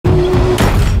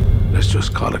let's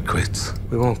just call it quits.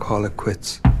 We won't call it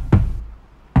quits.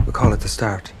 We'll call it the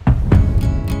start.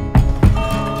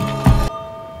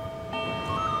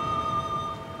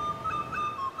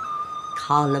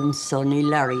 Colm, Sonny,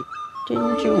 Larry.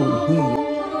 Didn't you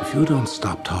hear? If you don't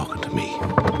stop talking to me,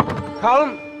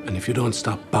 Colm! and if you don't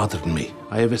stop bothering me,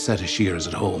 I have a set of shears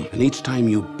at home, and each time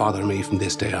you bother me from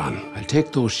this day on, I'll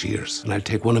take those shears and I'll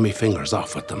take one of my fingers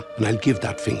off with them, and I'll give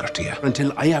that finger to you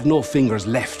until I have no fingers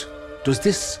left. Does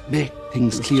this make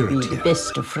things clearer to The you?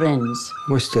 best of friends.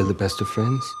 We're still the best of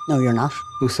friends. No, you're not.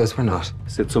 Who says we're not?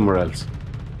 Sit somewhere else.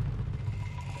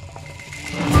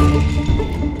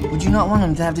 Would you not want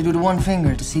him to have to do the one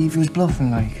finger to see if he was bluffing,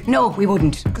 like? No, we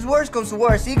wouldn't. Because worst comes to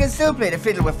worst, he can still play the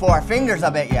fiddle with 4 fingers, I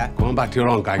bet ya. Go on back to your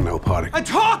own gang now, Padraic. I'm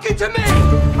talking to me!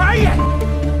 Are you?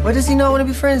 Why does he not want to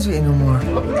be friends with you no more?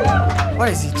 What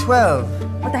is he,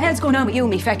 12? What the hell's going on with you,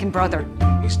 me feckin' brother?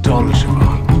 He's dull,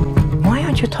 Siobhan. Why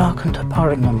aren't you talking to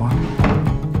Padraic no more?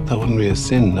 That wouldn't be a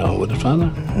sin now, would it,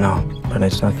 Father? No, but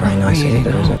it's not very nice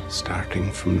either, is it?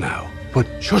 Starting from now. But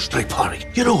shush like,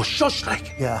 Padraic. You know, shush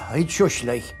like. Yeah, I'd shush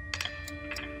like.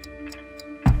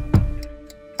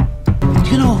 Do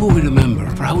you know who we remember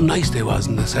for how nice they was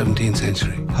in the 17th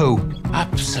century? Who?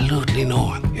 Absolutely no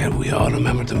one. Yet we all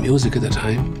remember the music of the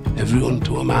time. Everyone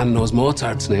to a man knows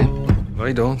Mozart's name.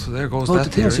 I don't, so there goes About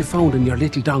that the things you theory. found in your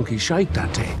little donkey shite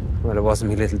that day. Well, it wasn't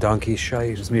me little donkey's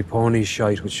shite, it was me pony's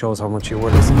shite, which shows how much you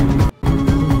were listening.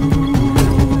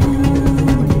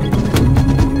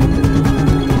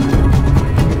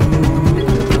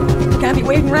 Can't be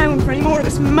waiting around for any more of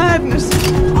this madness.